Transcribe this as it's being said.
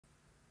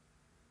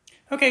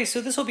Okay,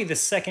 so this will be the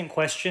second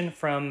question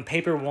from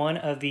paper 1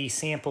 of the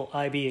sample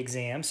IB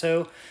exam.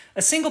 So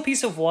a single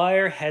piece of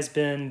wire has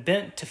been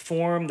bent to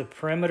form the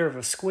perimeter of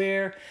a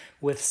square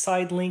with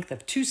side length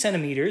of 2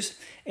 centimeters,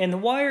 and the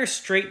wire is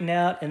straightened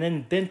out and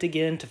then bent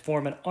again to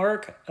form an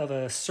arc of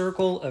a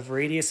circle of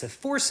radius of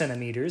 4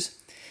 centimeters.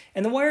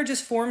 And the wire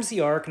just forms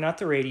the arc, not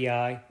the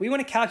radii. We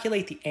want to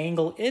calculate the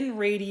angle in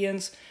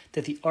radians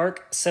that the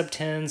arc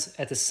subtends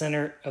at the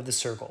center of the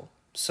circle.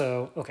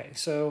 So, okay,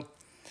 so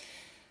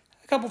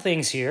a couple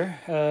things here.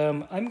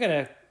 Let's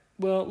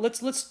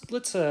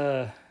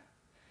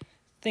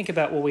think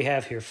about what we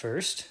have here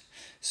first.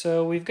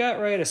 So we've got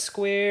a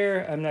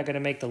square. I'm not gonna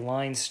make the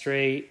line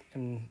straight.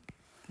 I'm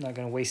not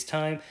gonna waste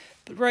time.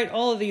 But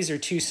all of these are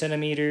 2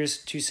 centimeters,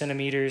 2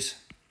 centimeters.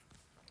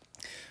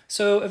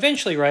 So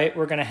eventually,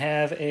 we're gonna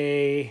have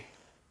a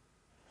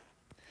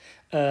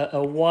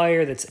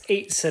wire that's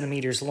 8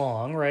 centimeters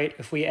long,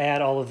 if we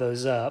add all of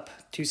those up,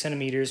 2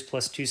 centimeters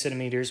plus 2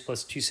 centimeters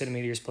plus 2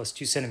 centimeters plus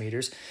 2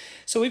 centimeters.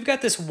 So we've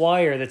got this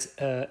wire that's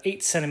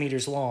 8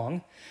 centimeters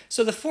long.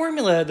 So the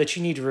formula that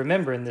you need to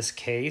remember in this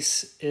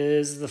case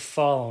is the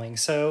following.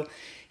 So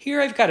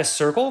here I've got a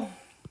circle,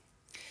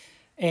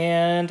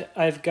 and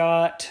I've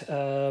got,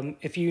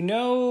 if you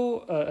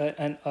know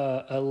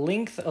a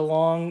length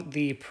along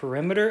the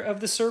perimeter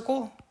of the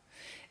circle,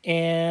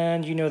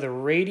 and you know the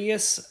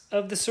radius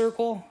of the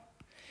circle,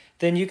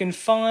 then you can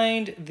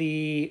find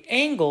the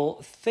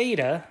angle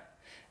theta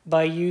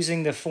by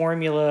using the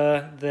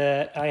formula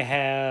that I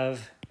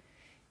have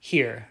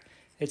here.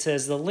 It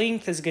says the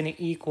length is going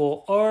to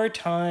equal r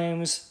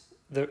times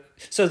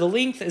so the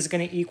length is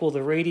going to equal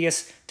the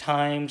radius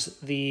times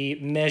the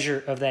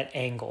measure of that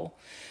angle.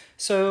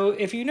 So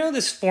if you know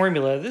this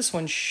formula, this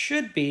one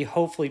should be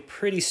hopefully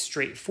pretty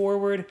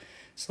straightforward.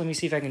 So let me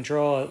see if I can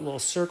draw a little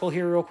circle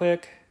here real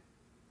quick.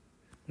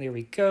 There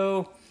we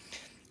go.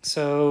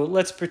 So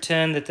let's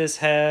pretend that this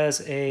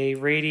has a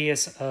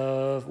radius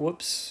of,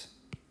 let's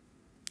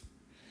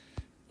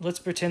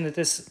pretend that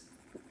this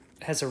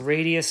has a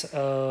radius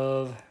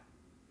of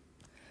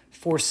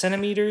 4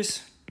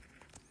 centimeters.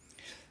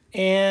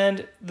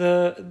 And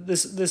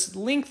this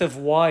length of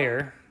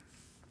wire,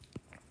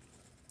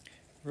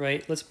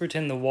 let's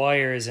pretend the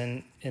wire is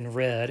in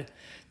red.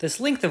 This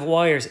length of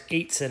wire is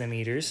 8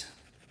 centimeters.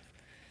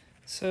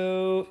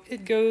 So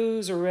it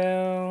goes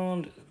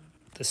around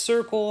the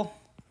circle.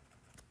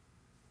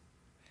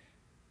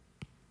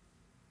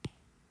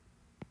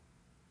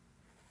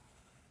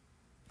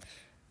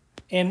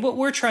 And what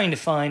we're trying to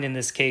find in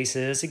this case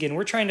is, again,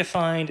 we're trying to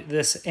find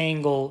this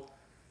angle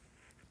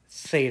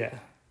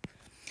theta.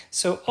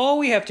 So all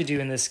we have to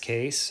do in this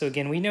case, so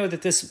again, we know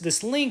that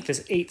this length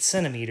is 8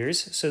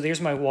 centimeters. So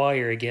there's my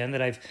wire again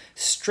that I've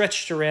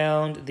stretched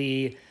around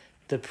the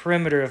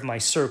perimeter of my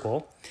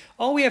circle.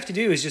 All we have to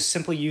do is just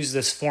simply use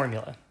this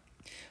formula.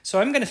 So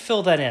I'm going to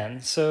fill that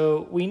in.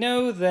 So we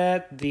know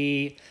that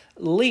the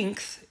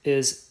length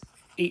is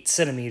 8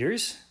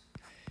 centimeters.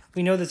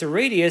 We know that the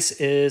radius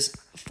is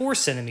 4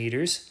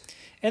 centimeters.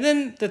 And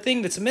then the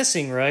thing that's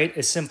missing,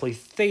 is simply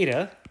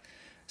theta.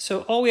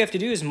 So all we have to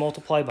do is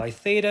multiply by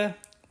theta.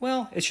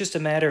 Well, it's just a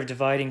matter of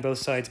dividing both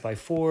sides by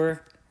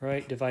 4,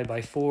 Divide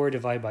by 4,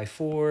 divide by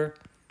 4.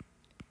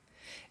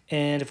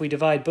 And if we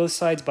divide both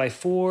sides by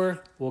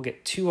 4, we'll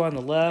get 2 on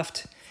the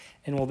left,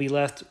 and we'll be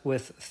left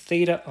with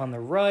theta on the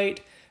right.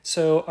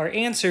 So our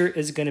answer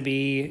is going to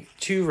be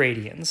 2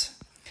 radians.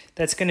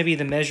 That's going to be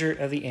the measure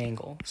of the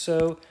angle.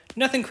 So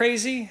nothing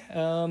crazy,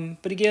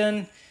 but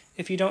again,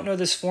 if you don't know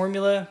this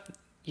formula,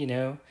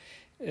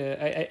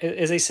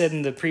 as I said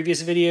in the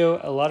previous video,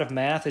 a lot of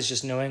math is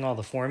just knowing all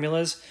the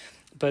formulas.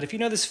 But if you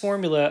know this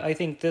formula, I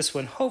think this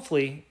one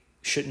hopefully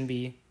shouldn't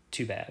be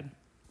too bad.